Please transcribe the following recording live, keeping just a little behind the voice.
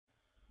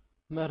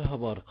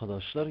Merhaba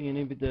arkadaşlar,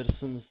 yeni bir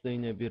dersimizde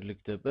yine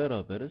birlikte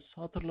beraberiz.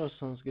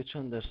 Hatırlarsanız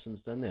geçen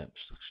dersimizde ne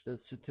yapmıştık? İşte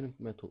string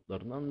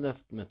metotlarından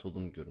left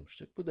metodunu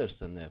görmüştük. Bu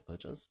derste ne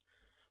yapacağız?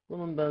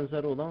 Bunun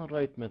benzeri olan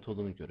right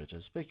metodunu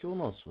göreceğiz. Peki o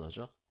nasıl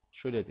olacak?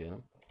 Şöyle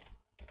diyelim.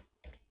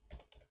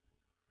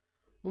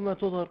 Bu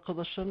metod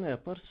arkadaşlar ne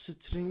yapar?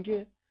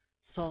 String'i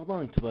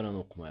sağdan itibaren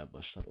okumaya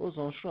başlar. O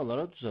zaman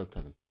şuralara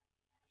düzeltelim.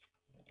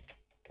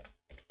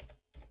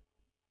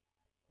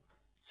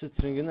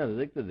 String'i ne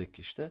dedik? Dedik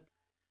ki işte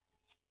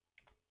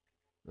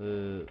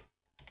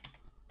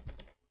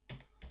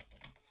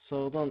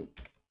sağdan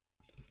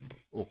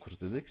okur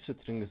dedik.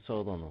 String'i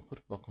sağdan okur.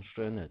 Bakın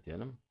şuraya ne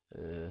diyelim?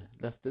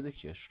 Left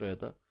dedik ya.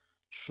 Şuraya da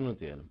şunu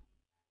diyelim.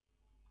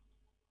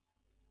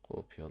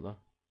 Kopyala.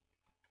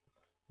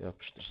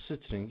 Yapıştır.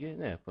 String'i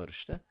ne yapar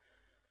işte?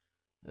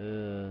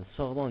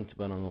 Sağdan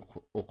itibaren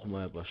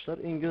okumaya başlar.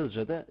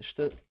 İngilizce'de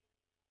işte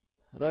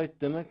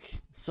right demek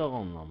sağ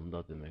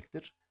anlamında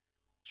demektir.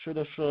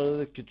 Şöyle şurada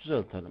dedik ki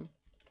düzeltelim.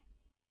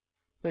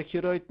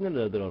 Peki right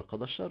nedir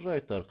arkadaşlar?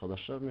 Right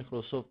arkadaşlar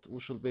Microsoft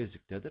Visual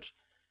Basic'tedir.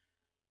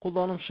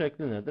 Kullanım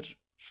şekli nedir?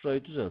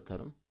 Şurayı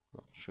düzeltelim.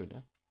 Bak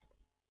şöyle.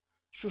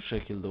 Şu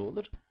şekilde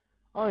olur.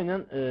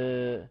 Aynen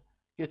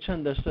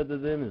geçen derste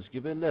dediğimiz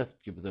gibi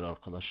left gibidir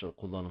arkadaşlar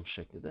kullanım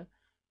şekli de.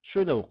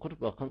 Şöyle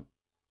okur. Bakın.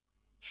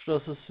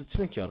 Şurası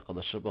string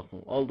arkadaşlar.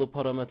 Bakın aldığı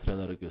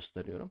parametreleri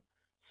gösteriyorum.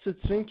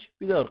 String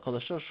bir de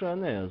arkadaşlar şuraya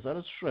ne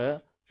yazarız?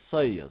 Şuraya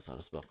sayı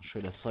yazarız. Bakın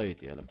şöyle sayı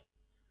diyelim.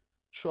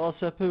 Şu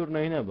ASP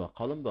örneğine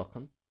bakalım.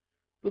 Bakın.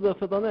 Bu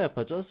defa da ne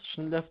yapacağız?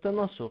 Şimdi left'te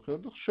nasıl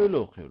okuyorduk? Şöyle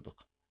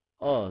okuyorduk.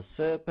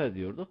 ASP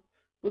diyorduk.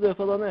 Bu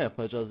defa da ne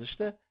yapacağız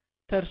işte?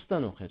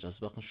 Tersten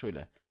okuyacağız. Bakın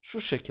şöyle.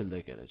 Şu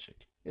şekilde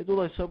gelecek.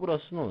 Dolayısıyla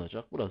burası ne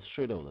olacak? Burası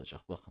şöyle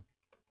olacak. Bakın.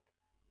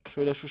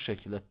 Şöyle şu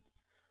şekilde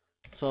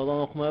sağdan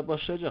okumaya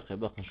başlayacak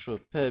ya. Bakın şu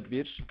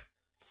P1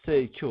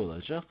 S2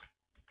 olacak.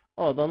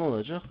 A'dan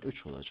olacak.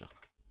 3 olacak.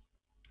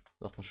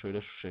 Bakın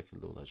şöyle şu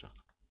şekilde olacak.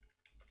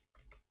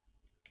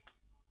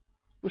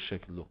 Bu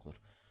şekilde okunur.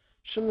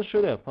 Şimdi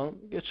şöyle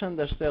yapalım. Geçen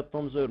derste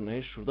yaptığımız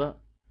örneği şurada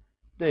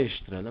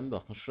değiştirelim.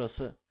 Bakın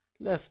şurası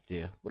left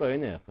diye.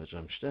 Burayı ne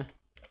yapacağım işte?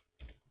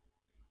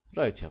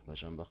 Right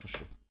yapacağım. Bakın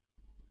şu.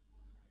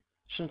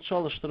 Şimdi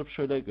çalıştırıp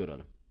şöyle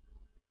görelim.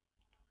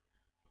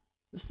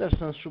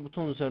 İsterseniz şu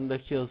buton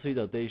üzerindeki yazıyı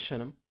da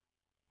değişelim.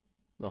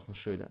 Bakın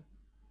şöyle.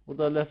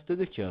 Burada left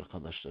dedik ya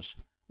arkadaşlar.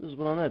 Biz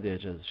buna ne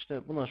diyeceğiz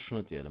işte? Buna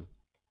şunu diyelim.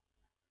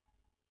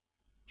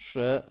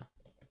 Şuraya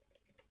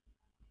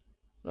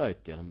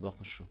right diyelim.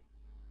 Bakın şu.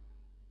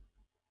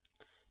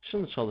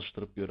 Şimdi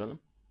çalıştırıp görelim.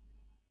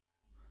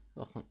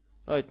 Bakın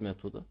right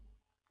metodu.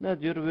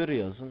 Ne diyor? Veri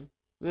yazın.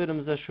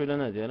 Verimize şöyle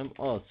ne diyelim?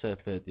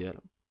 ASP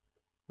diyelim.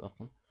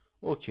 Bakın.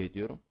 OK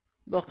diyorum.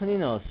 Bakın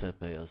yine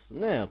ASP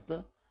yazdı. Ne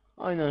yaptı?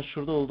 Aynen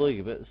şurada olduğu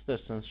gibi.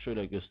 İsterseniz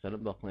şöyle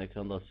gösterelim. Bakın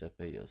ekranda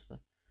ASP'yi yazdı.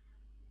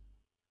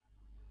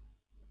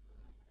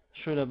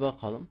 Şöyle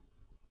bakalım.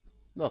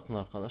 Bakın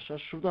arkadaşlar.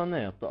 Şuradan ne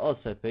yaptı?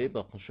 ASP'yi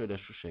bakın şöyle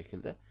şu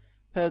şekilde.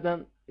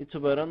 P'den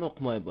itibaren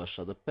okumaya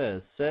başladı.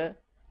 P, S,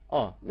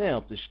 A. Ne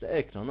yaptı işte?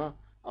 Ekrana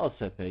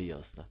ASP'yi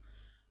yazdı.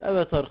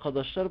 Evet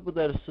arkadaşlar, bu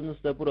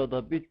dersimiz de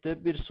burada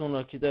bitti. Bir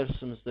sonraki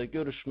dersimizde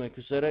görüşmek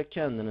üzere.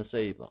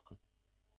 Kendinize iyi bakın.